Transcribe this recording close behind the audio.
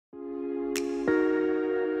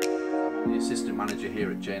the Assistant Manager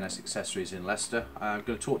here at J&S Accessories in Leicester. I'm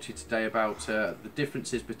going to talk to you today about the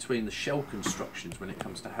differences between the shell constructions when it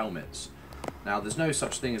comes to helmets. Now, there's no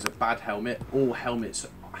such thing as a bad helmet. All helmets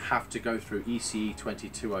have to go through ECE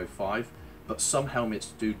 2205, but some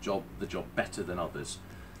helmets do the job better than others.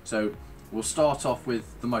 So we'll start off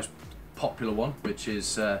with the most popular one, which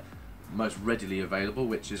is most readily available,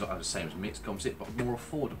 which is the same as mixed composite but more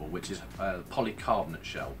affordable, which is polycarbonate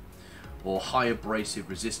shell, or high abrasive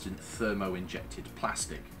resistant thermo-injected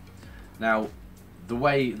plastic. Now, the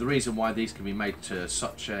reason why these can be made to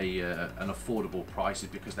such an affordable price is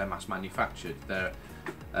because they're mass manufactured. They're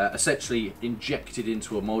essentially injected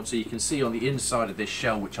into a mold. So you can see on the inside of this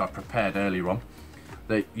shell, which I prepared earlier on,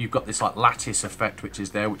 that you've got this like lattice effect which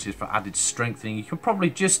is there, which is for added strengthening. You can probably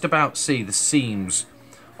just about see the seams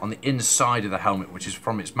on the inside of the helmet, which is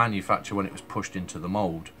from its manufacture when it was pushed into the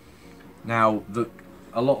mold. Now,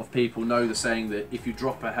 a lot of people know the saying that if you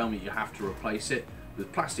drop a helmet you have to replace it.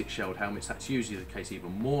 With plastic shelled helmets, that's usually the case,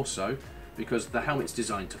 even more so, because the helmet's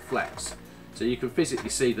designed to flex. So you can physically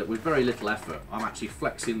see that with very little effort I'm actually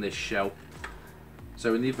flexing this shell.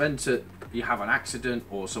 So in the event that you have an accident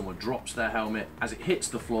or someone drops their helmet, as it hits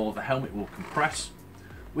the floor the helmet will compress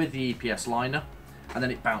with the EPS liner and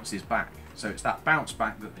then it bounces back. So it's that bounce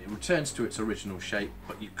back that it returns to its original shape,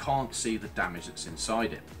 but you can't see the damage that's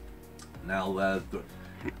inside it. Now,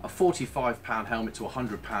 a £45 helmet to a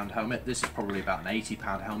 £100 helmet, this is probably about an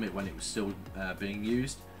 £80 helmet when it was still being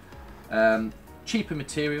used. Cheaper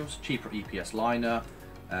materials, cheaper EPS liner,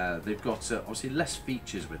 they've got obviously less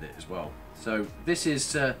features with it as well. So this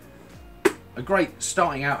is a great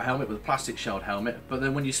starting out helmet with a plastic shelled helmet, but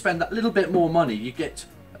then when you spend that little bit more money you get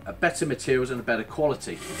better materials and a better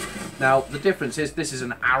quality. Now the difference is this is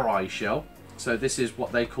an Arai shell, so this is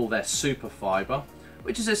what they call their super fibre,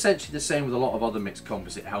 which is essentially the same with a lot of other mixed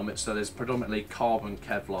composite helmets. So there's predominantly carbon,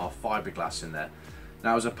 Kevlar, fiberglass in there.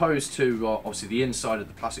 Now, as opposed to obviously the inside of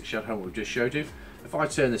the plastic shell helmet we just showed you, if I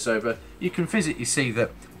turn this over, you can physically see that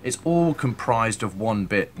it's all comprised of one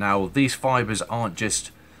bit. Now, these fibres aren't just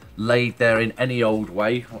laid there in any old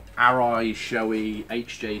way. Arai, Shoei,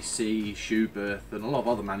 HJC, Schuberth, and a lot of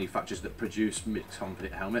other manufacturers that produce mixed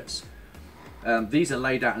composite helmets, these are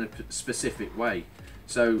laid out in a specific way.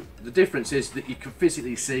 So the difference is that you can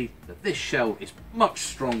physically see that this shell is much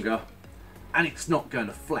stronger and it's not going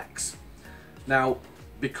to flex. Now,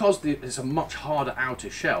 because it's a much harder outer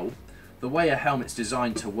shell, the way a helmet's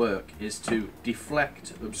designed to work is to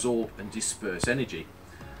deflect, absorb and disperse energy.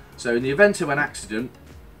 So in the event of an accident,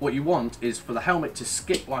 what you want is for the helmet to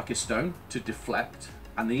skip like a stone, to deflect,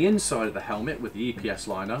 and the inside of the helmet with the EPS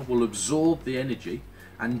liner will absorb the energy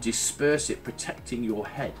and disperse it, protecting your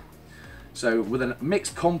head. So with a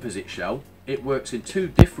mixed composite shell, it works in two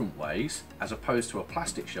different ways as opposed to a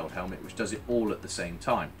plastic shelled helmet which does it all at the same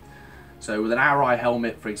time. So with an Arai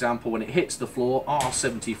helmet, for example, when it hits the floor,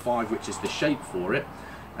 R75, which is the shape for it,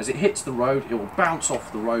 as it hits the road it will bounce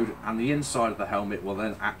off the road and the inside of the helmet will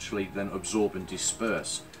then actually absorb and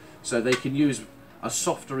disperse. So they can use a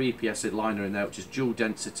softer EPS liner in there, which is dual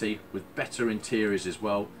density with better interiors as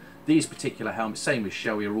well. These particular helmets, same as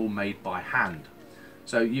Shoei, are all made by hand.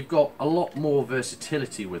 So you've got a lot more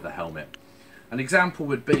versatility with the helmet. An example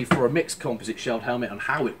would be for a mixed composite shelled helmet, and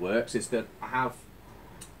how it works is that I have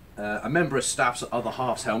a member of staff's other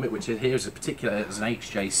half's helmet, which is here as a particular as an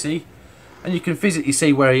HJC, and you can physically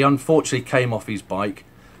see where he unfortunately came off his bike.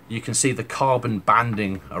 You can see the carbon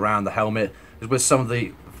banding around the helmet with some of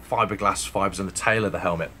the fiberglass fibres on the tail of the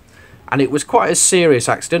helmet, and it was quite a serious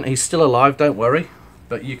accident. He's still alive, don't worry,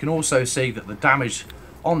 but you can also see that the damage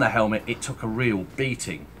on the helmet, it took a real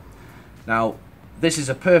beating. Now, this is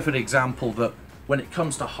a perfect example that when it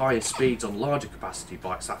comes to higher speeds on larger capacity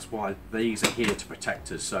bikes, that's why these are here to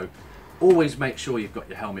protect us. So always make sure you've got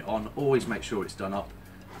your helmet on, always make sure it's done up,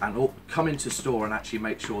 and come into store and actually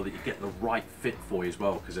make sure that you get the right fit for you as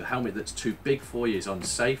well, because a helmet that's too big for you is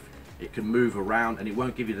unsafe. It can move around and it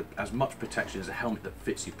won't give you as much protection as a helmet that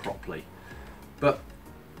fits you properly. But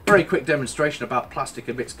very quick demonstration about plastic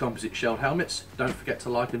and mixed composite shelled helmets. Don't forget to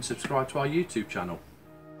like and subscribe to our YouTube channel.